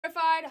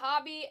Certified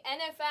Hobby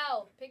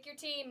NFL. Pick your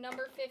team,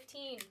 number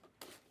 15.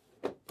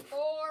 4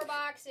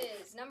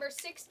 boxes. Number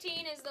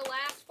 16 is the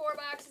last 4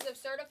 boxes of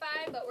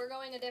Certified, but we're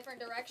going a different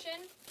direction.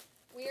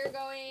 We are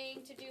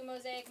going to do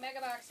Mosaic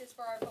Mega Boxes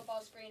for our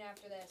football screen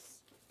after this.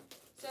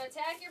 So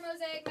attack your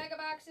Mosaic Mega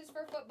Boxes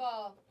for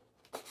football.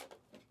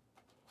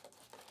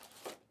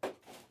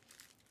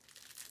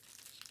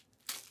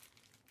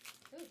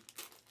 Ooh,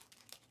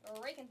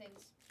 we're raking things.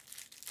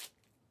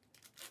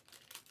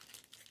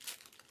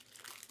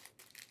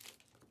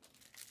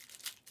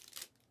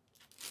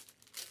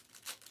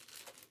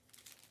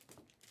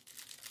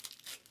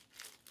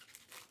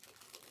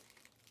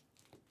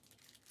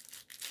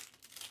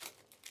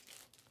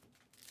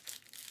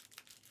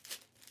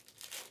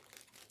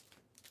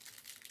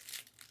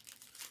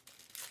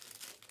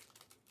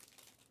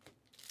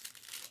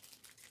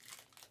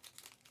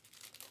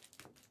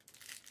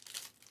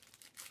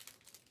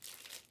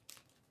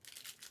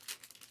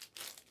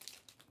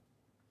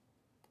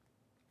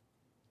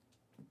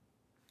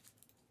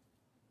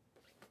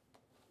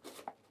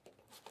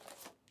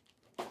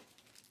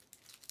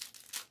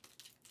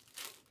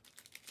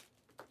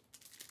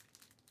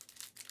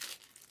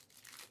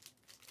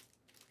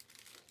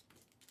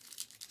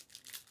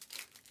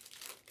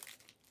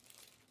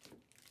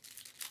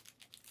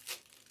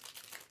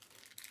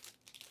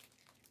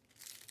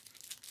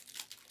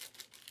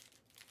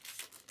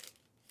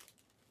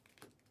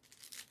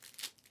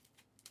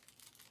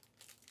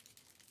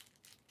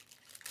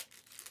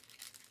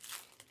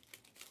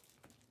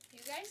 You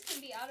guys can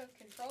be out of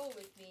control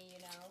with me, you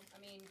know. I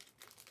mean,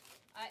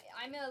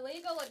 I'm a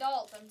legal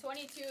adult. I'm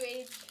 22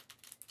 years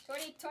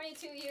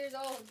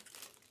old.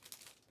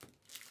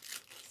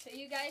 So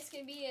you guys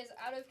can be as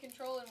out of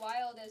control and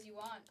wild as you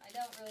want. I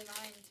don't really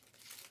mind.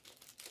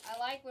 I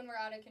like when we're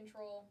out of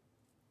control.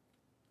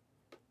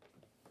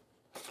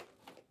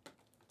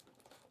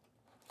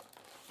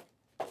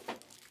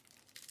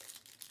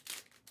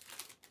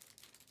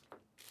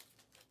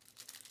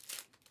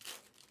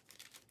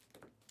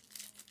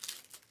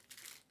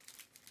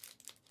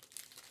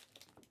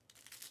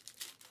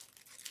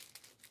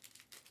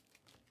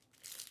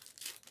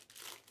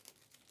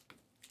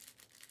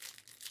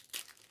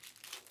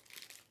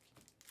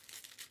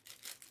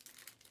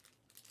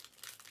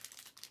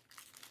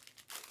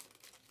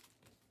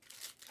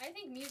 I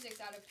think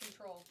music's out of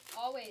control.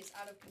 Always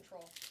out of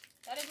control.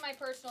 That is my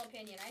personal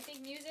opinion. I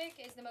think music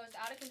is the most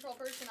out of control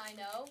person I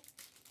know.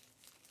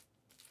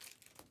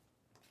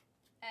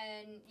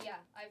 And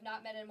yeah, I've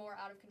not met a more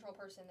out of control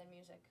person than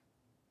music.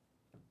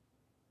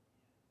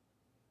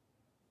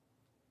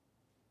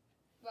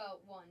 Well,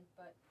 one,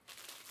 but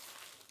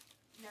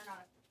they're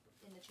not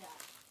in the chat.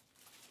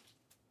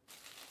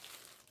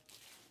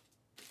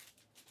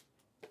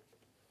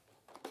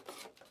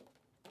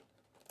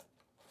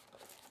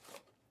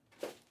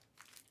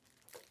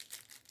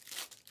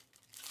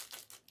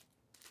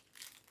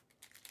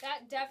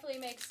 That definitely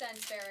makes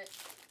sense, Barrett.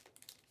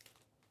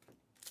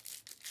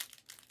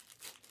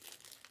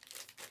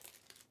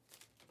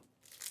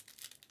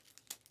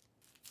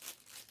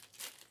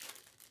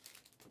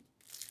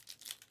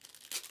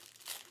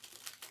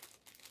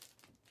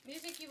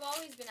 Music, you've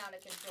always been out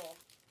of control.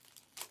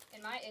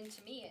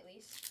 To me at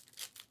least.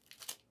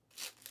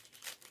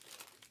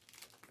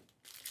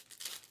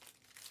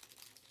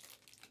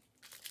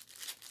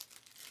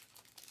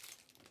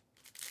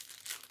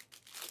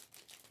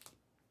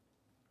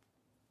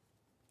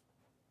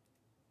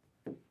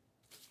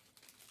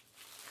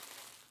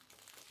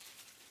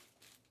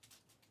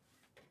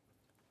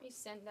 Let me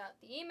send out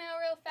the email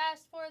real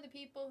fast for the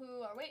people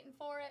who are waiting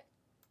for it.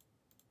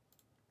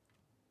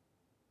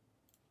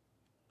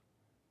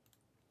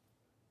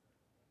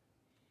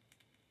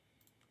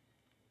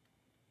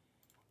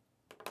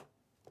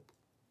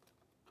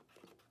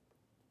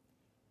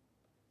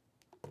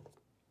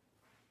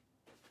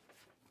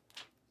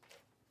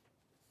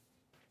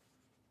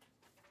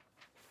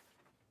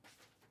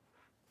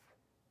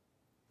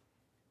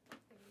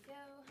 There we go.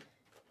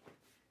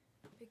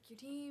 Pick your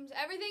teams.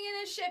 Everything in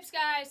this ships,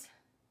 guys.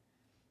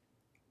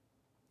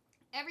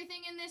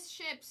 Everything in this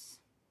ships.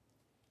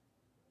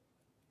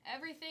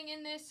 Everything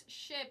in this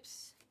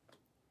ships.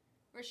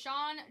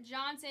 Rashawn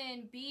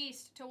Johnson,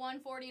 Beast to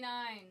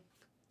 149.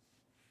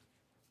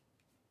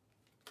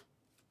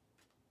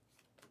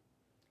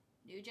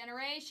 New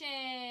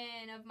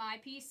generation of my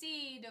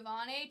PC,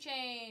 Devon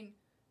A-Chain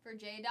for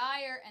Jay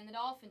Dyer and the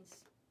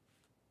Dolphins.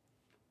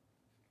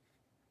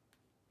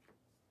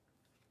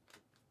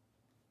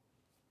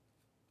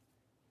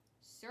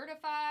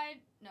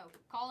 Certified, no,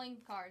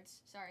 calling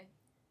cards, sorry.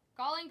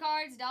 Calling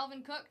cards,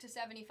 Dalvin Cook to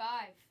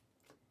 75.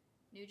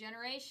 New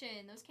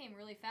generation, those came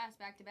really fast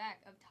back to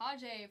back. Of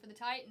Tajay for the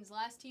Titans,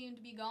 last team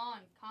to be gone.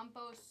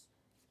 Campos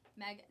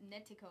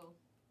Magnetico.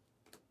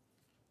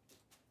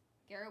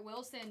 Garrett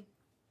Wilson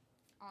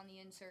on the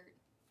insert.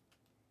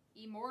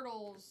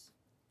 Immortals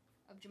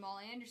of Jamal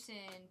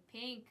Anderson,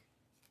 pink.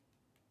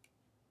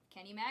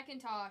 Kenny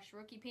McIntosh,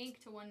 rookie pink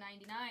to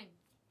 199.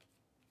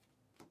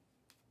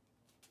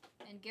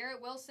 And Garrett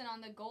Wilson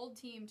on the gold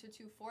team to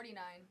 249.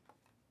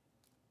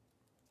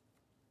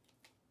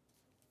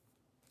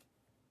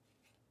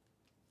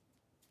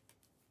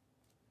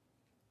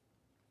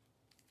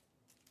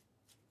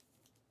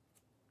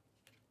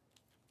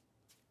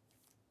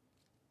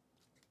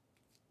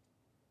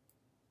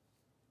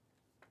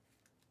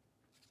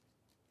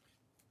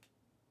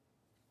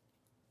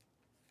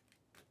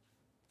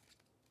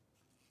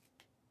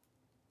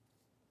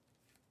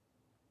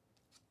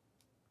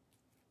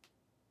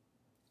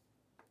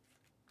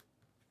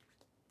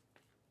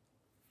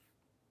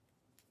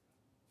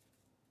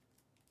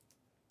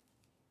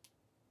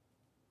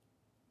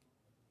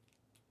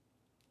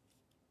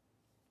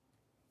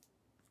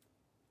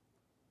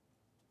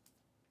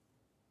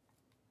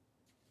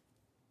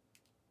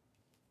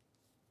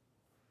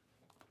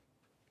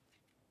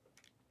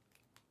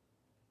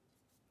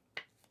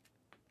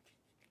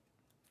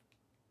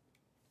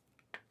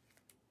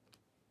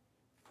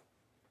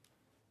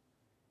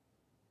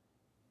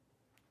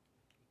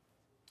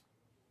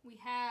 We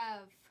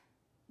have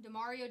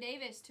Demario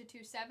Davis to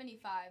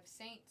 275,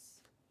 Saints.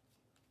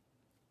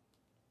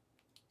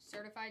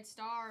 Certified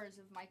Stars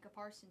of Micah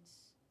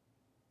Parsons.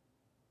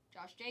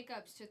 Josh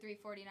Jacobs to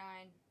 349.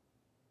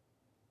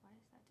 Why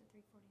is that to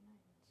 349?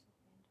 That's so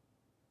random.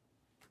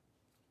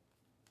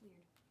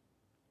 Weird.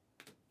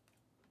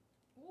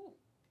 Ooh.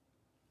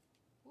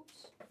 Oops.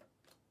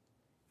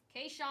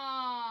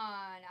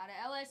 Kayshawn out of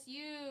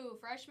LSU.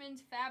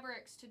 Freshman's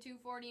Fabrics to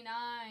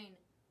 249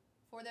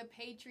 for the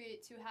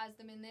Patriots, who has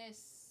them in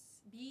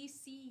this.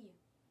 BC.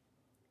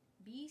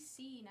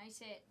 BC. Nice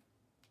hit.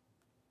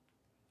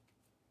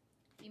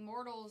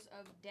 Immortals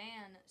of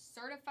Dan.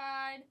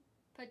 Certified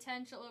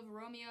Potential of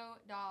Romeo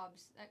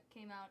Dobbs. That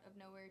came out of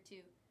nowhere,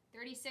 too.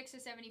 36 to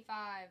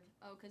 75.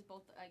 Oh, because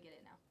both... I get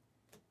it now.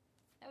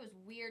 That was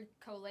weird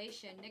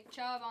collation. Nick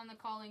Chubb on the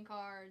calling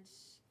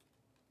cards.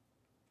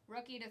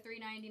 Rookie to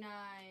 399.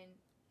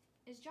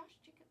 Is Josh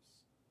Jacobs?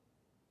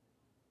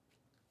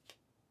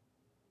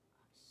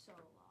 I'm so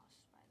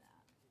lost by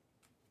that.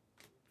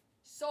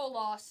 So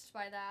lost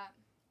by that.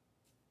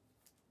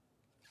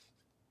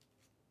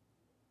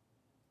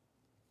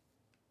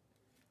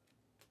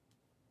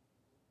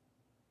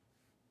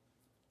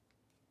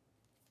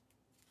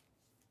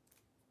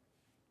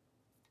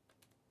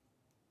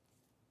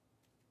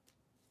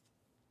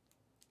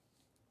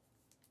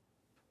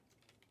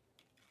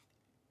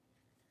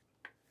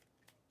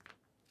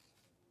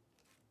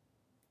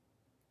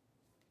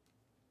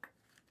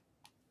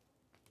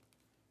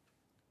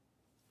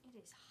 It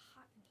is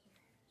hot in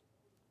here.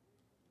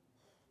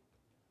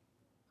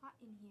 Hot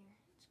in here.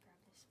 Let's grab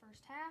this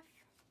first half.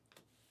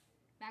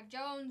 Mac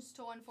Jones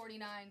to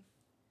 149.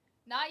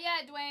 Not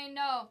yet, Dwayne.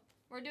 No.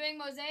 We're doing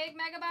Mosaic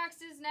Mega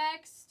Boxes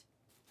next.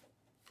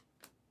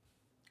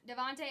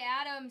 Devontae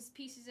Adams,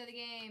 Pieces of the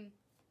Game.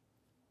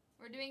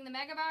 We're doing the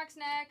Mega Box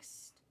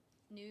next.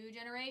 New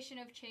Generation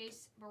of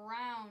Chase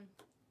Brown.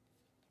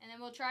 And then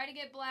we'll try to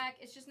get black.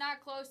 It's just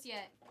not close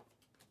yet.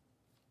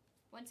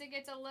 Once it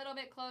gets a little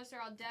bit closer,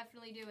 I'll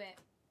definitely do it.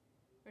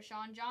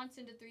 Rashawn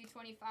Johnson to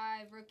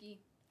 325,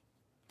 rookie.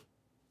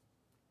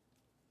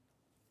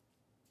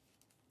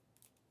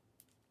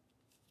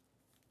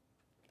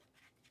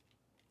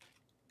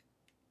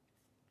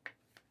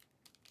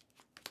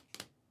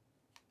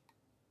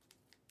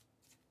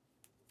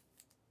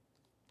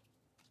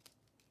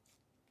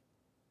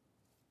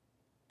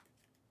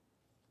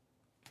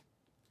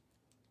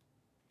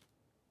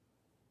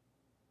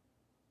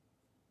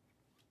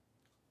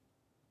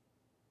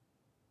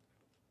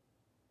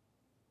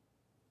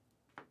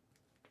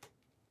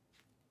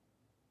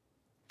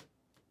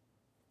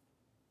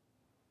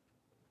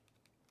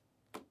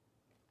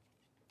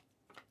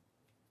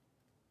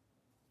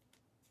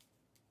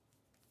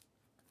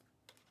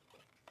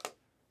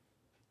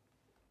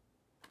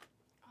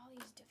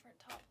 These different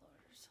top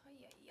loaders.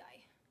 Ay, ay, ay.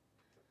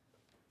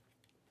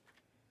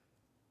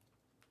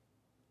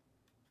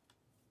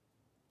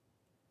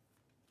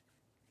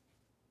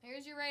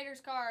 Here's your Raiders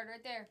card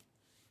right there.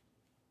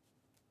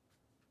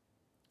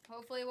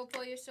 Hopefully we'll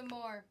pull you some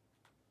more.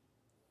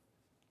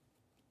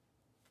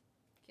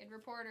 Kid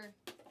Reporter.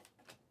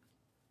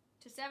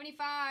 To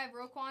 75,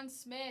 Roquan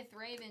Smith,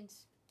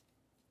 Ravens.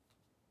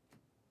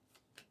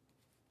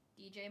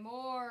 DJ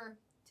Moore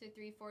to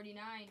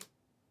 349.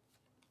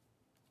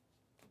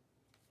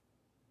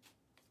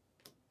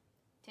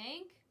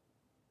 Tank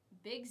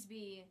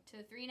Bigsby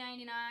to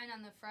 399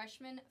 on the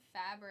freshman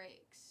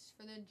Fabrics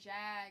for the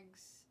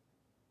Jags.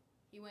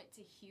 He went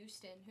to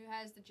Houston. Who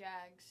has the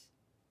Jags?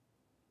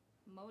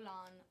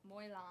 Moylan.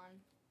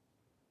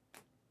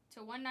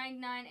 To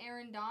 199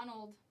 Aaron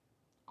Donald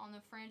on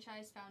the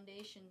Franchise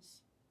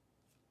Foundations.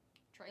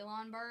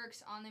 Treylon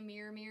Burks on the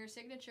Mirror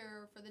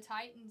signature for the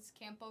Titans.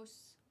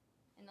 Campos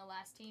and the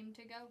last team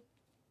to go.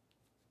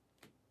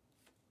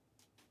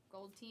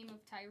 Gold team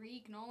of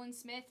Tyreek, Nolan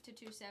Smith to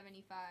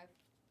 275.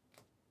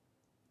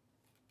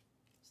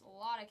 There's a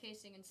lot of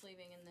casing and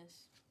sleeving in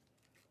this.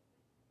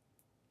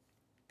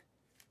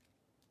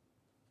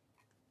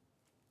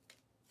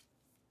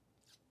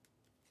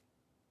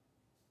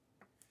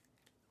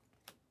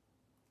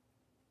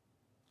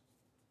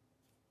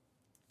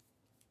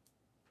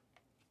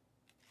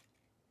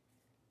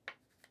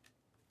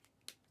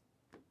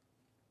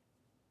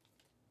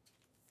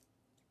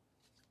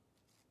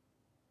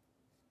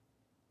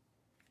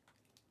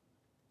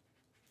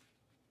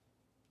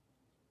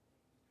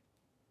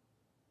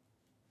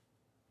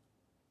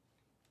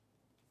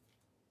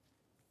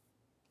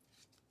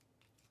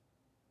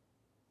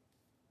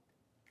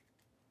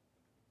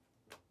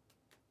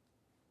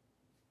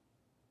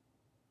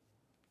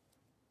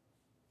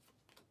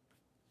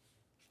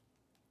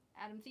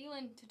 Adam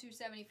Thielen to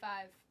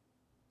 275.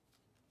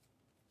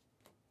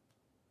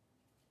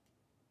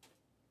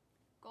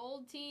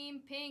 Gold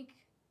team pink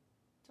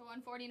to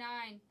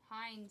 149.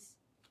 Hines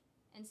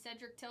and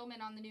Cedric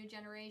Tillman on the New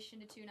Generation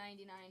to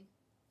 299.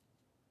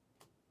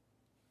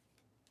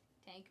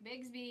 Tank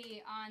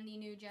Bigsby on the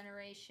New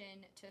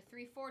Generation to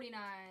 349.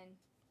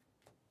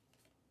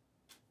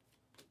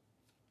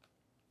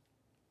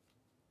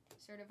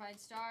 Certified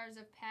Stars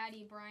of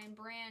Patty Brian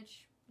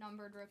Branch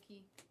numbered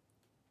rookie.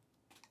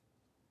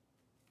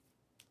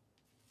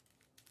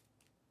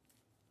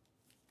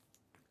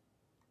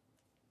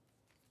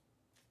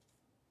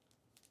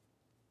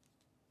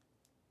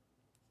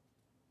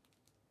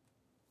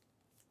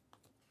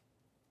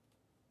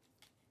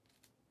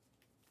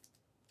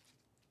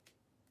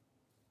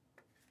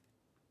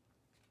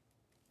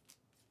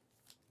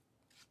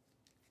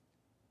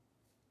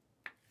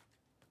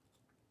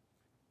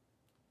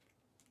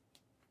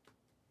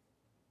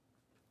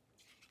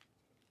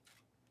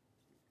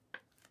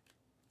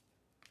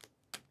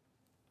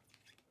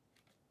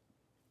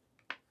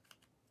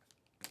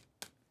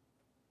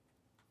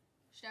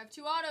 Should have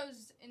 2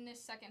 autos in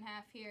this second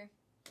half here.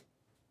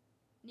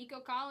 Nico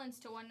Collins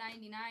to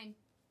 199.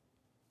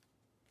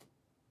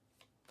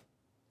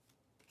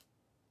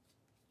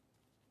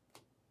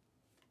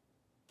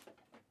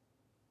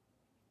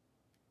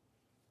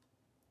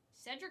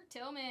 Cedric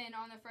Tillman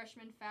on the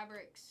freshman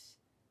fabrics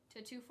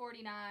to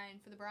 249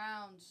 for the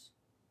Browns.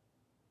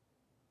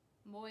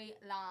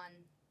 Moylan.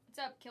 What's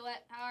up,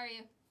 Killette? How are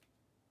you?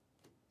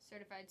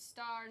 Certified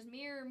Stars.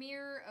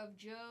 Mirror of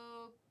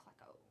Joe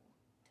Klecko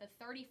to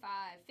 35.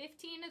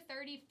 15 to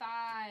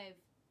 35.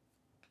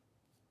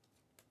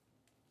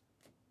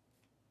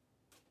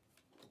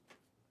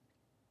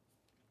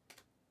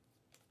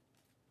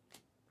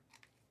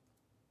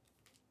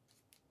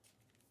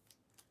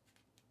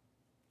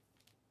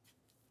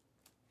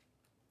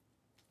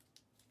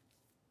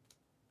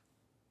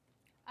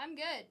 I'm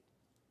good.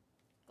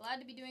 Glad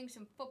to be doing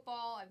some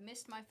football. I've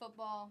missed my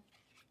football.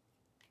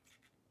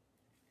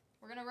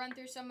 We're going to run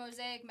through some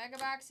Mosaic Mega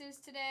Boxes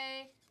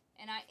today.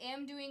 And I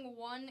am doing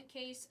 1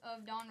 case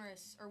of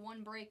Donruss, or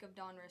 1 break of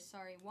Donruss,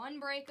 sorry. 1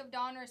 break of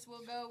Donruss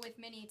will go with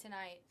Mini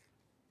tonight.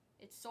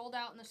 It's sold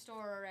out in the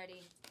store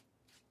already.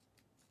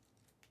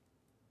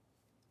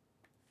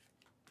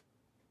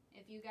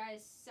 If you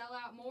guys sell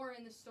out more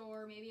in the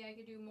store, maybe I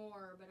could do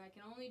more, but I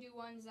can only do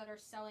ones that are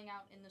selling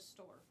out in the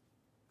store.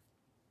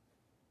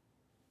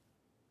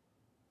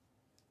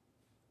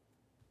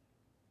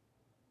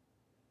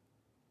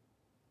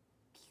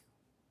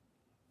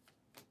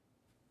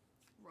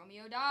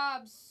 Romeo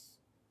Dobbs,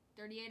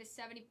 38 of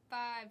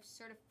 75,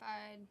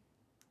 certified.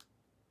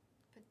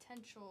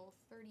 Potential,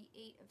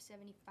 38 of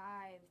 75,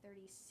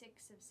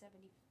 36 of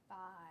 75.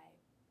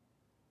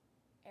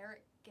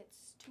 Eric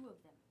gets 2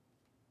 of them.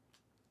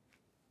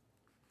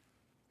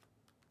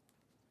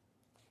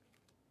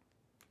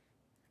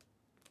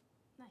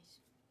 Nice.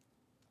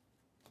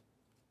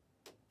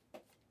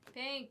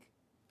 Pink,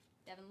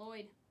 Devin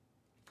Lloyd.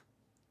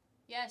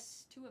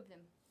 Yes, 2 of them.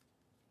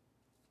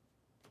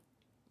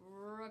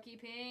 Rookie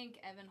pink,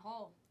 Evan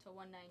Hall to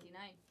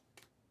 199.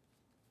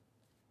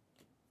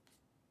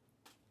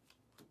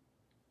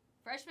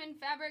 Freshman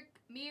fabric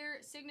mirror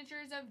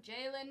signatures of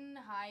Jalen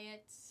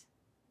Hyatt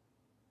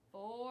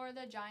for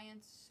the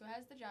Giants. Who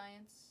has the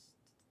Giants?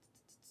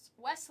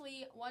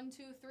 Wesley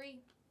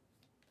 123.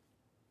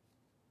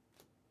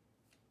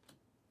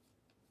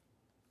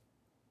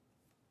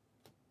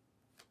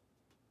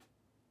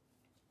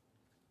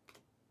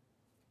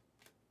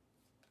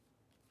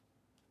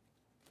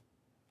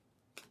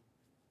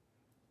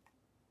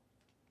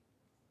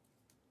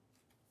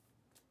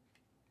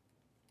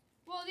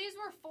 Well, these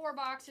were 4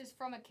 boxes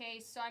from a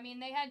case, so I mean,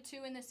 they had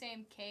 2 in the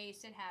same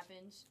case. It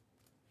happens.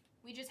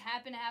 We just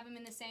happen to have them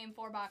in the same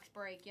 4-box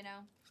break, you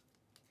know?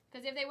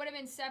 Because if they would have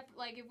been separate,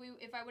 like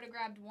if I would have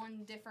grabbed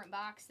 1 different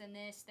box than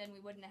this, then we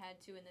wouldn't have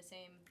had 2 in the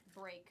same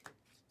break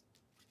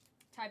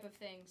type of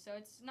thing. So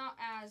it's not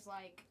as,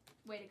 like,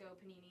 way to go,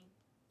 Panini,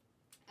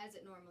 as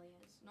it normally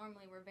is.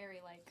 Normally, we're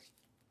very, like,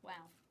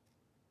 wow.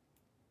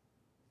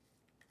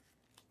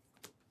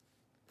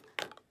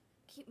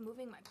 Keep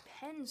moving my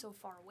pen so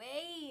far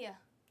away.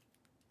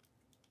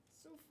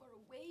 So far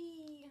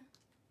away.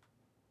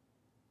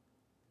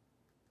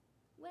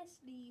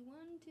 Wesley, 1,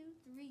 2,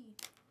 3.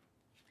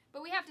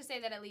 But we have to say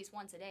that at least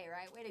once a day,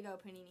 right? Way to go,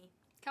 Panini.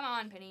 Come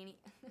on, Panini.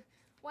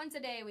 Once a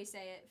day we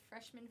say it.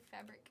 Freshman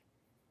fabric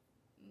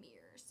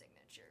mirror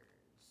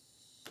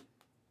signatures.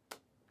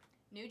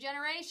 New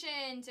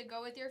generation to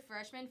go with your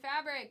freshman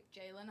fabric.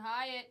 Jalen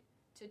Hyatt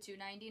to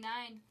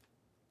 299.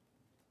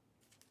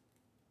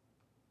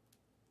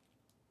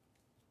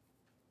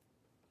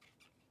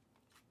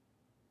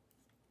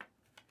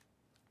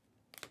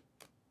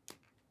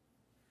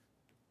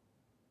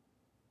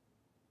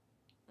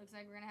 Looks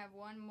like we're going to have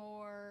 1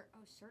 more.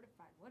 Oh,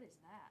 certified. What is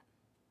that?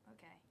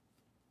 Okay.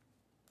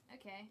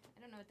 Okay. I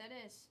don't know what that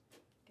is.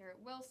 Garrett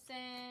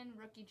Wilson.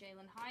 Rookie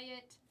Jalen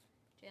Hyatt.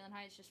 Jalen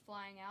Hyatt's just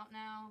flying out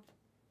now.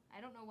 I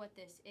don't know what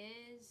this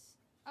is.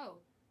 Oh.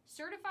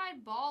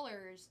 Certified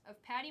Ballers of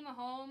Patty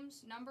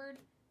Mahomes. Numbered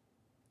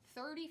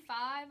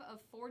 35 of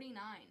 49.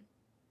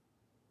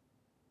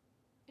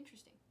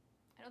 Interesting.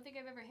 I don't think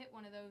I've ever hit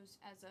one of those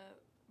as a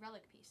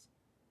relic piece.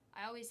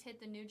 I always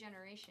hit the new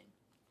generation.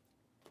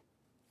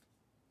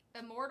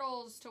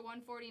 Immortals to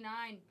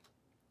 149.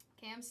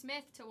 Cam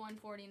Smith to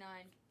 149.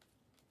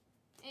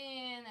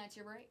 And that's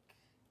your break.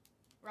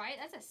 Right?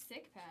 That's a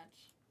sick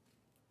patch.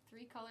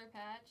 3-color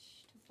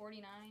patch to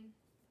 49.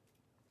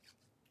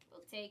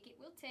 We'll take it.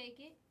 We'll take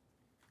it.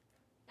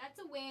 That's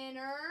a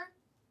winner.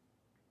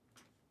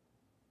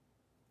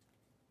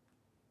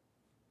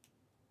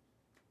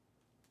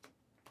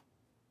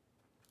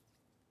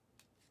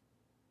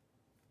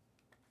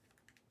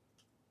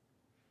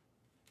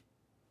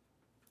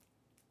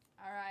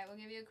 All right, we'll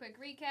give you a quick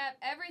recap.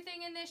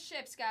 Everything in this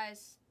ships,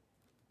 guys.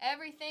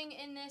 Everything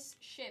in this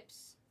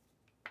ships.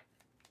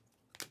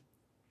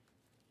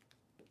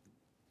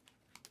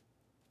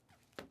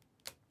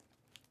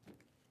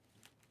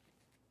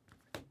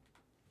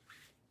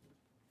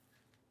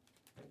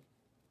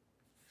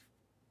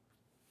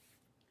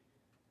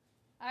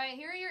 All right,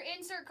 here are your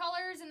insert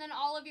colors and then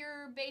all of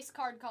your base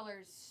card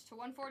colors. To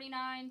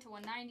 149, to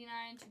 199,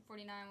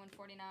 249,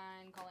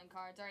 149, calling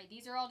cards. All right,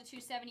 these are all to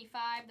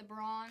 275, the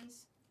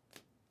bronze.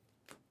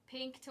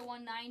 Pink to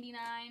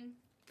 199.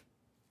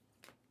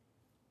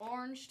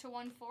 Orange to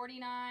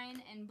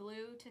 149 and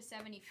blue to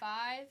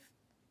 75.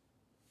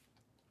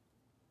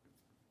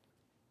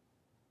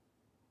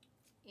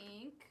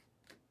 Ink.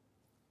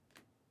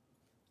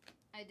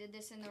 I did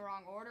this in the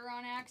wrong order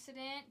on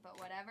accident, but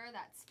whatever,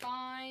 that's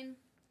fine.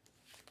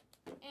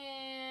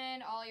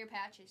 And all your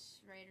patches.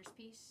 Raiders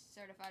Peace,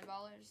 Certified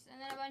Ballers,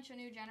 and then a bunch of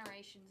new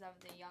generations of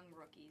the young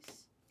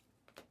rookies.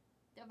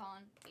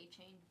 Devon,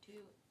 A-Chain to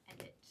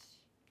end it.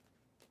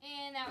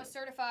 And that was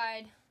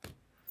certified.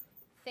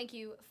 Thank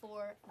you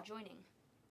for joining.